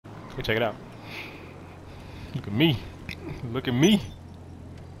Okay, check it out. Look at me. Look at me.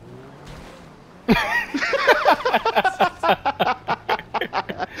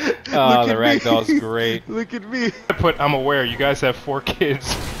 Oh, the ragdoll's great. Look at me. I'm aware, you guys have 4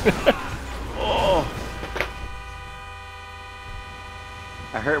 kids. Oh.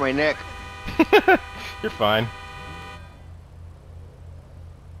 I hurt my neck. You're fine.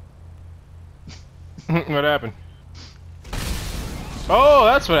 What happened? Oh,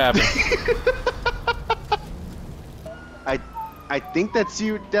 that's what happened. I think that's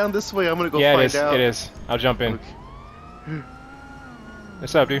you down this way. I'm gonna go find out. Yeah, it is. I'll jump in. Okay.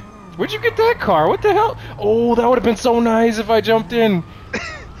 What's up, dude? Where'd you get that car? What the hell? Oh, that would have been so nice if I jumped in.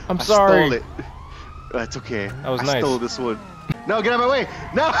 I'm sorry. I stole it. That's okay. That was nice. I stole this one. No, get out of my way!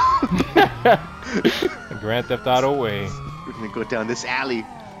 No! Grand Theft Auto way. We're gonna go down this alley.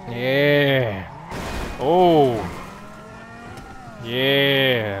 Yeah. Oh.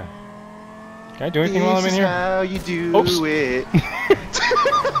 Yeah. Can I do anything while I'm in here? This is how you do it.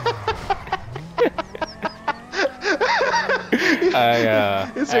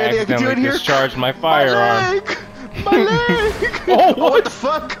 I is there anything I can do in here? Discharged my firearm. My leg! Oh, what the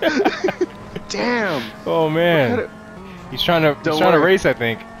fuck? Damn. Oh man. He's trying to race, I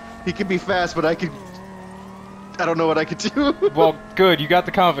think. He can be fast, but I don't know what I could do. Well, good. You got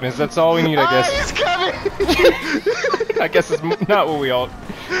the confidence. That's all we need, I guess. He's coming! I guess it's not what we all...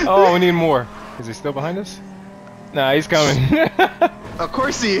 Oh, we need more. Is he still behind us? Nah, he's coming. Of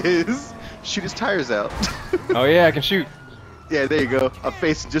course he is. Shoot his tires out. Oh yeah, I can shoot. Yeah, there you go. I'm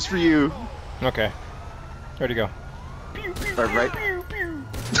facing just for you. Okay. Where'd he go? Alright.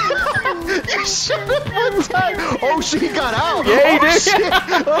 You shot him one time! Oh shit, he got out! Yeah, he did! Shit.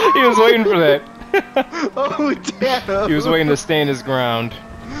 Oh. He was waiting for that. Oh damn! He was waiting to stand his ground.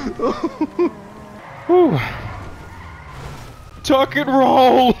 Whew. Tuck and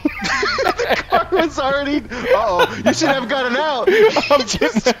roll! The car was already... Uh-oh, you should have gotten out! I'm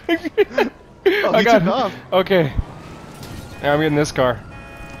just... I got off. Okay. Now I'm getting this car.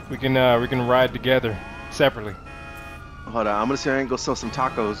 We can ride together, separately. Hold on, I'm gonna sit here and go sell some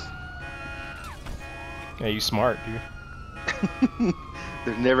tacos. Yeah, you smart, dude.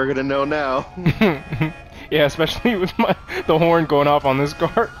 They're never gonna know now. Yeah, especially with the horn going off on this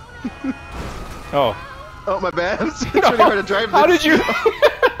car. Oh. Oh, my bad. It's really hard to drive this. How did you...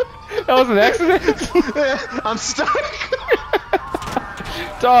 That was an accident? I'm stuck.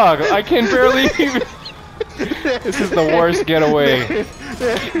 Dog, I can barely even... This is the worst getaway.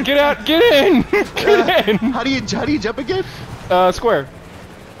 Get out, get in! Get in! How do you jump again? Square.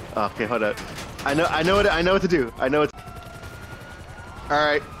 Okay, hold up. I know what to do. I know what.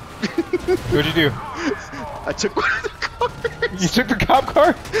 Alright. What'd you do? I took one of the cars. You took the cop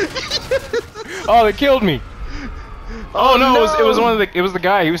car? Yes. Oh, they killed me. Oh no, no. it was the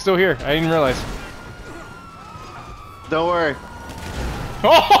guy. He was still here. I didn't realize. Don't worry.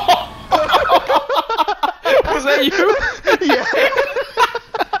 Oh! Was that you? Yeah.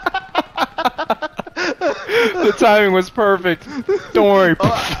 The timing was perfect. Don't worry.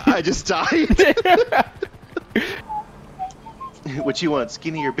 Oh, I just died. What you want,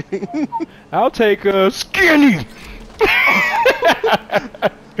 skinny or big? I'll take a skinny.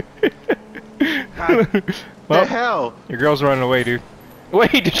 Well, the hell? Your girl's running away, dude.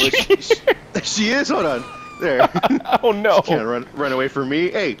 Wait, did she is. Hold on. There. Oh no. She can't run away from me.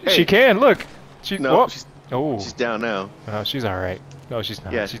 Hey. She can. Look. No. Oh. She's down now. Oh, she's all right. No, she's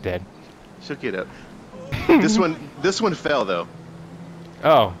not. Yeah. She's dead. She'll get up. This one fell though.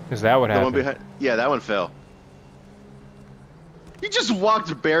 Oh, is that what happened? The one behind. Yeah, that one fell. You just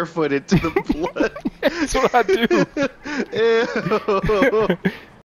walked barefoot into the blood. That's what I do. Ew.